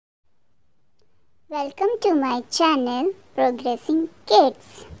Welcome to my channel Progressing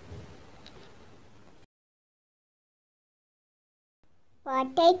Kids.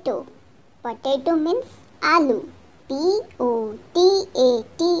 Potato. Potato means aloo.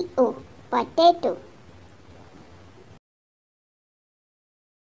 Potato. Potato.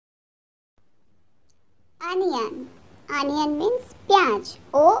 Onion. Onion means pyaj.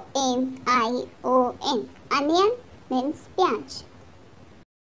 Onion. Onion means pyaj.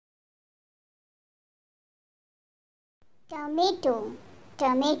 Tomato.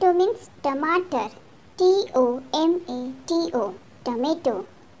 Tomato means tomato. Tomato. Tomato.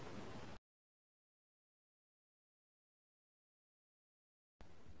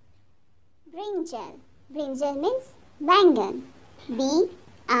 Brinjal. Brinjal means bangan.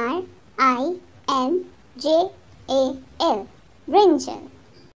 Brinjal. Brinjal.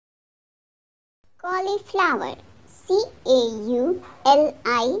 Cauliflower.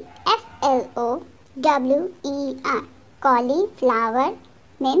 Cauliflower. Cauliflower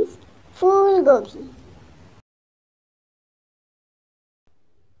means phool gobi.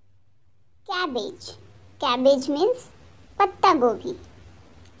 Cabbage. Cabbage means patta gobi.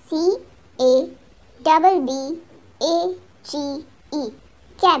 Cabbage.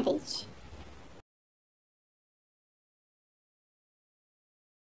 Cabbage.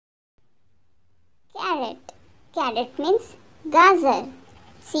 Carrot. Carrot means gazer.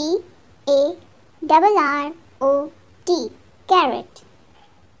 Carrot. Carrot.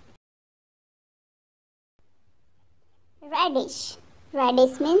 Radish.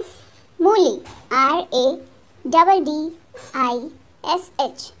 Radish means mooli. Radish.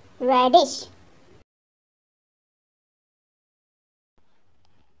 Radish.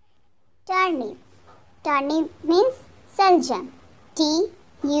 Turnip. Turnip means saljam.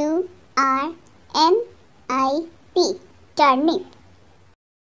 Turnip. Turnip.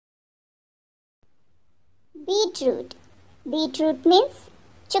 Beetroot. Beetroot means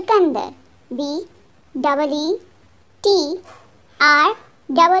chukandar. Beetroot.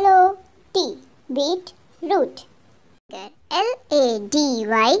 Beetroot.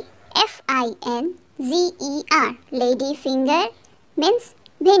 Ladyfinger. Ladyfinger means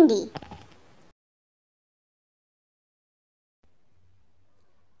bhindi.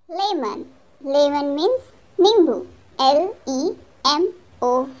 Lemon. Lemon means nimbu. Lemon.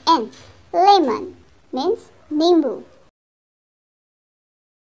 Lemon means nimbu.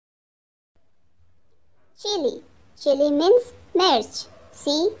 Chili. Chili means mirch.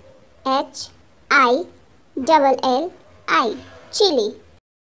 Chilli. Chili.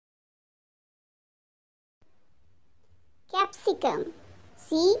 Capsicum.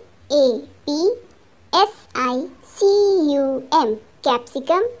 Capsicum.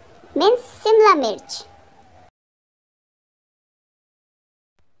 Capsicum means Simla mirch.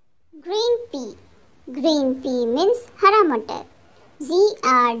 Green pea. Green pea means hara matar.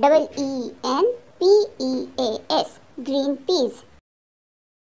 Greenpeas. Green peas.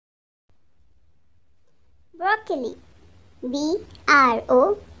 Broccoli.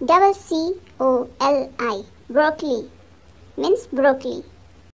 Broccoli. Broccoli means broccoli.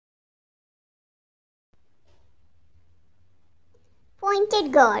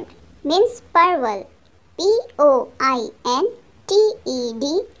 Pointed gourd means parval. Pointed.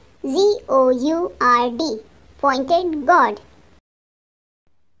 Pointed gourd.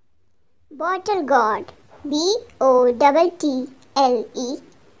 Bottle gourd. Bottle.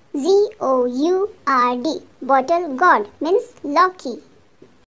 Bottle gourd means Loki.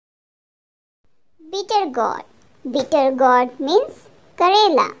 Bitter gourd. Bitter gourd means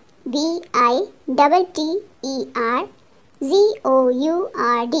Karela. Bitter.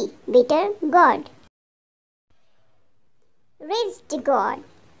 Bitter gourd. Ridged gourd.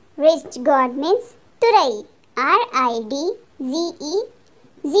 Ridged gourd means Turai.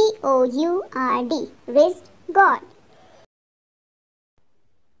 Ridged gourd.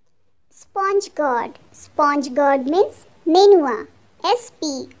 Sponge gourd. Sponge gourd means Nenua.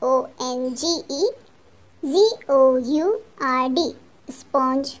 Spongegourd.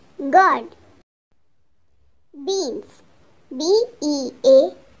 Sponge gourd. Beans.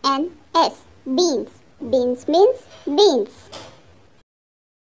 Beans. Beans. Beans means beans.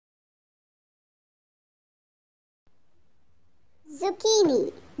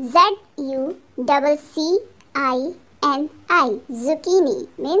 Zucchini. Zucchini. Zucchini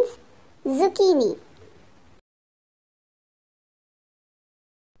means zucchini.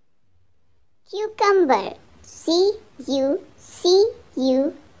 Cucumber.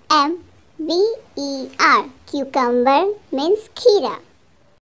 Cucumber means kheera.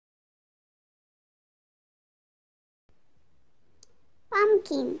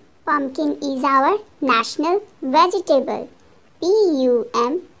 Pumpkin. Pumpkin is our national vegetable.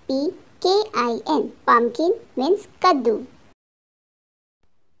 Pumpkin. Pumpkin means kaddu.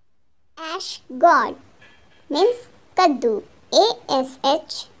 Ash god means kaddu.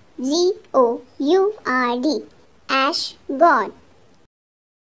 Ashgourd. Ash god.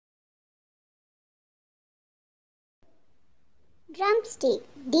 Drumstick.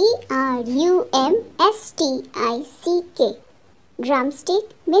 Drumstick. Drumstick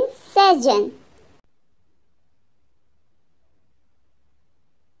means surgeon.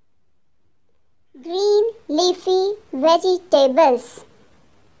 Green leafy vegetables.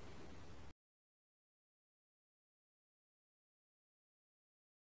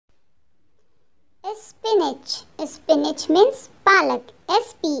 Spinach. Spinach means palak.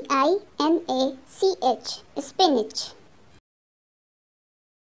 Spinach. Spinach.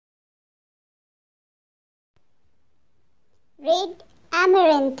 Red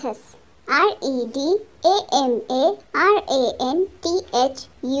amaranthus.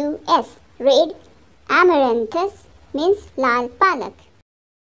 RadamaranthuS. Red amaranthus means lal palak.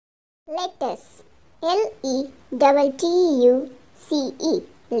 Lettuce. Lettuce.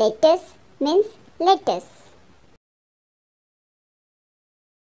 Lettuce means lettuce.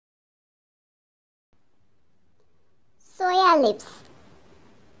 Soya lips.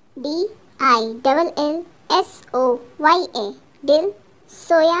 Dillsoya. Dill.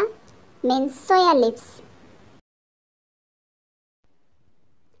 Soya means soya lips.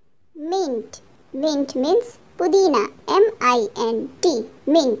 Mint. Mint means pudina. Mint.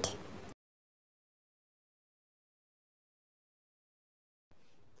 Mint.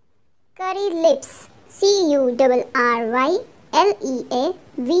 Curry lips. Curryleaves.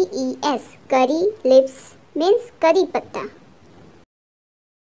 Curry lips means curry patta.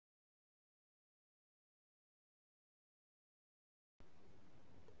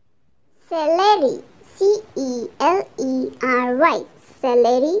 Celery. Celery.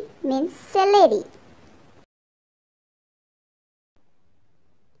 Celery means celery.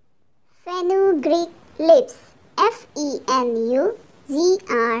 Fenugreek leaves. Fenugreek.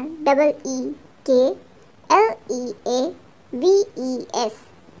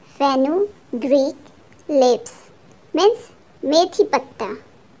 Fenugreek leaves means methi patta.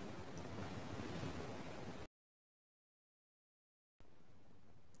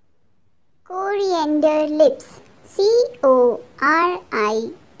 Coriander leaves. Corianderleaves.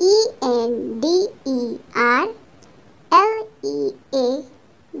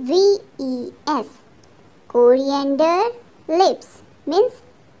 Coriander leaves means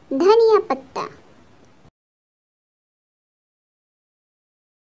dhaniya patta.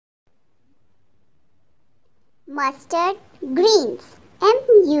 Mustard greens.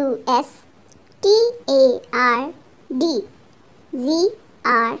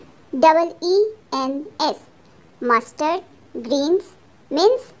 Mustard. Mustard greens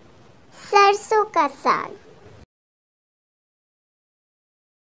means सरसों का साग.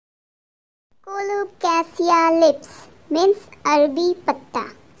 Colocasia lips means अरबी पत्ता.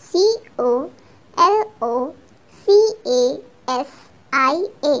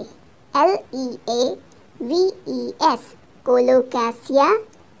 Colocasia. Colocasia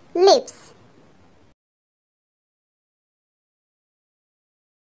lips.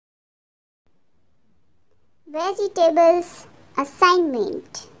 Vegetables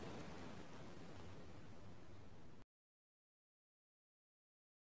assignment.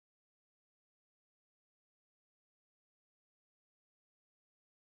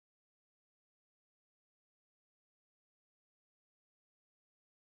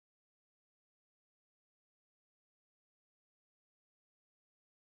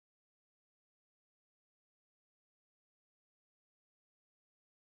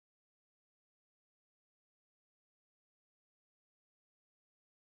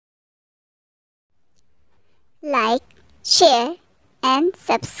 Like, share and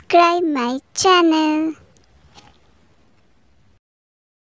subscribe my channel.